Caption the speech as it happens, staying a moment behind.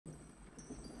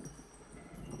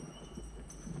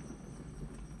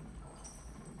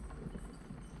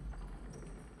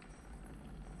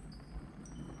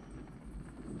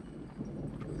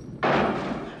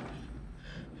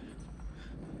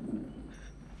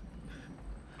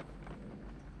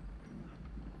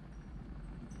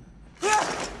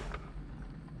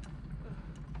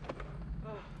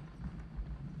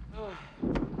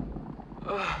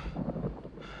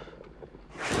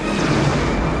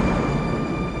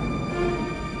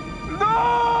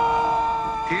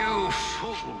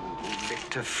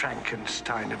Dr.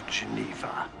 Frankenstein of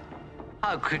Geneva.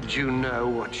 How could you know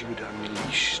what you'd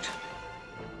unleashed?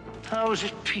 How was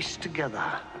it pieced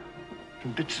together?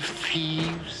 From bits of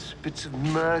thieves, bits of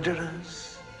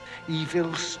murderers,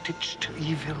 evil stitched to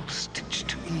evil, stitched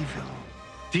to evil.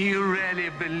 Do you really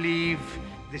believe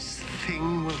this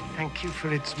thing will thank you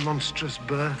for its monstrous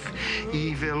birth?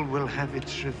 Evil will have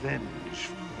its revenge.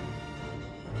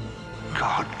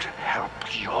 God help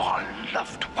your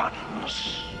loved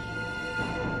ones.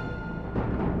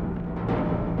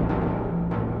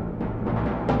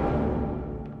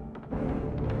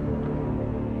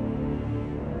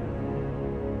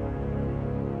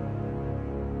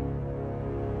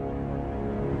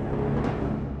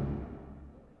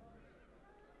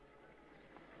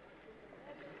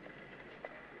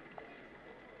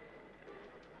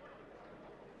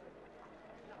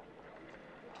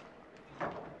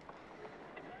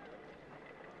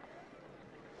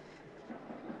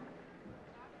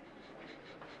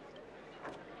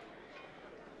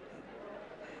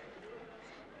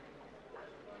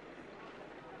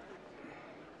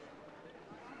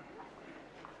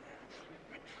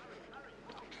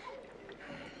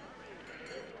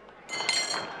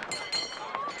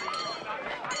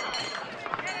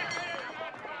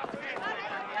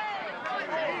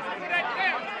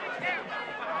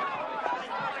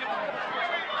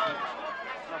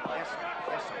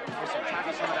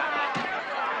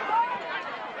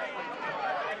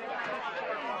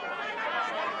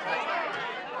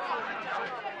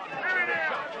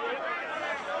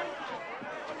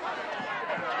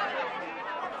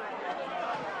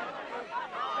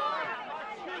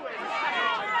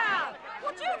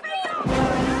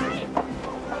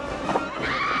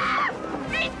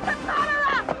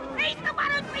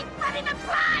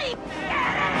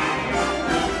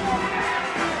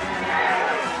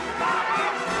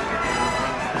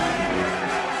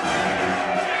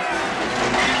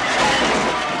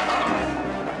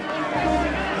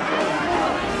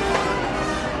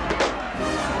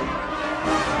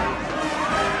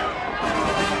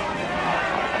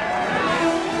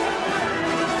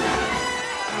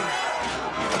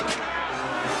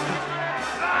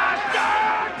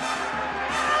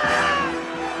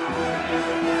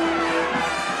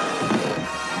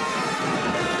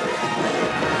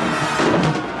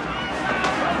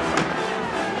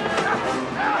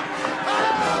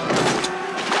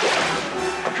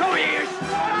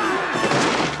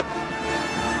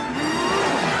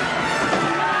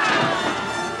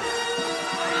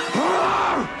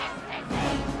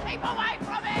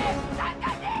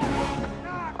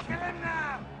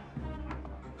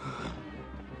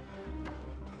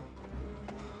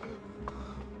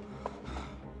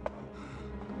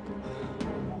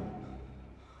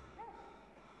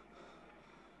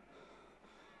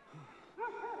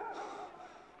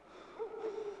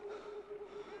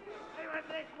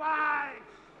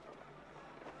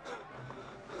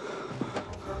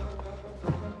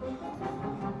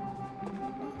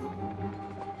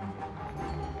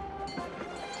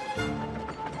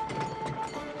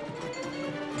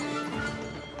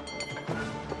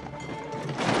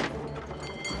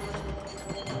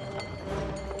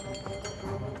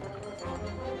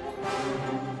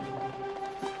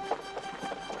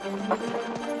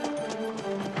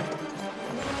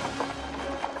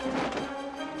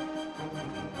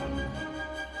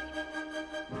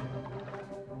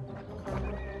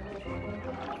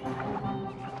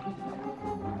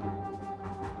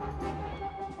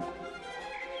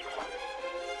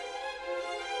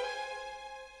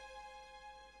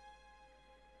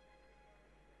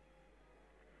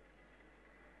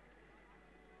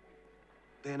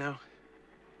 There now.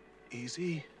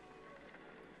 Easy.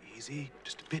 Easy.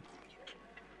 Just a bit.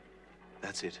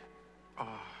 That's it.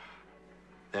 Oh.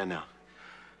 There now.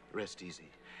 Rest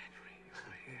easy.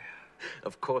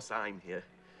 Of course I'm here.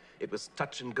 It was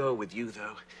touch and go with you,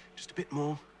 though. Just a bit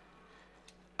more.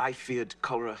 I feared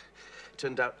cholera.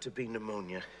 Turned out to be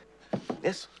pneumonia.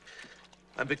 Yes,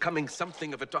 I'm becoming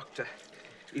something of a doctor.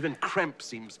 Even Kremp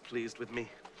seems pleased with me.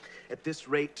 At this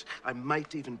rate, I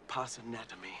might even pass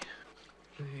anatomy.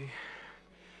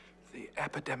 The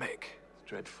epidemic. It's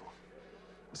dreadful.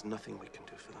 There's nothing we can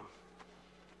do for them.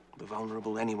 The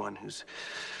vulnerable, anyone who's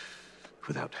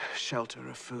without shelter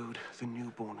or food, the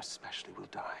newborn especially, will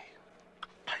die.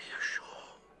 Are you sure?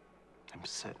 I'm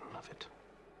certain of it.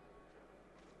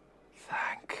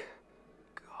 Thank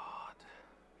God.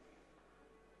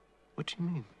 What do you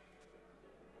mean?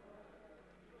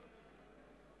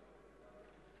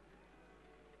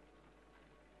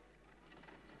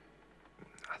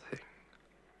 Nothing.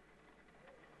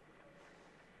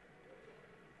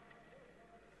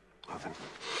 Well then,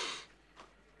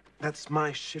 That's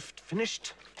my shift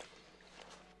finished.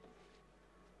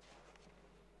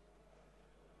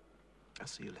 I'll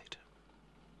see you later.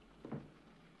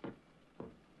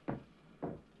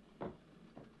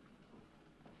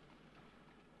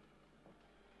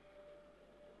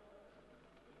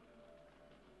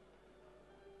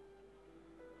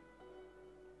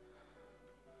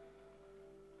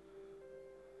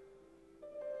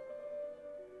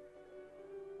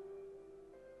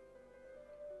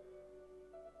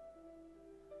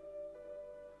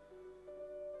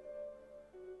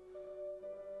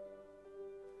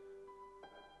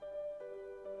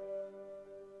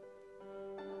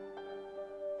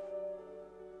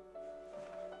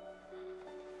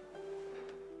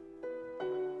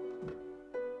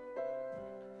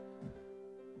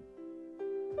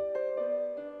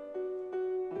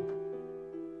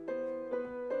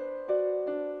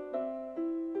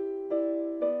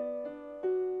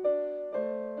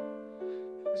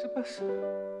 Elizabeth?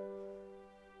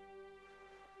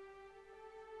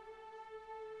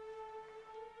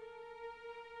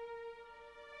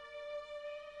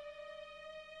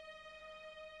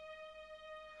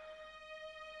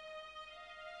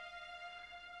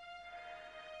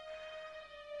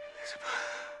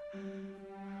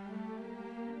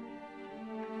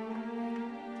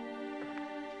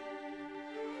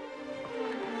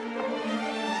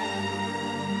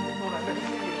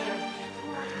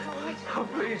 Oh,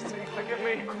 please, forgive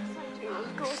me.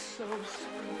 Of course so.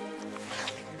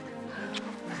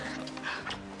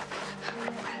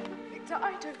 Victor,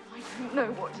 I don't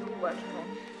know what you were working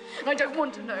on. And I don't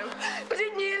want to know. But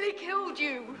it nearly killed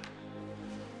you.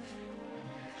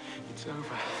 It's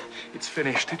over. It's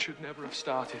finished. It should never have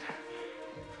started.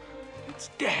 It's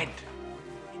dead.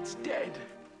 It's dead.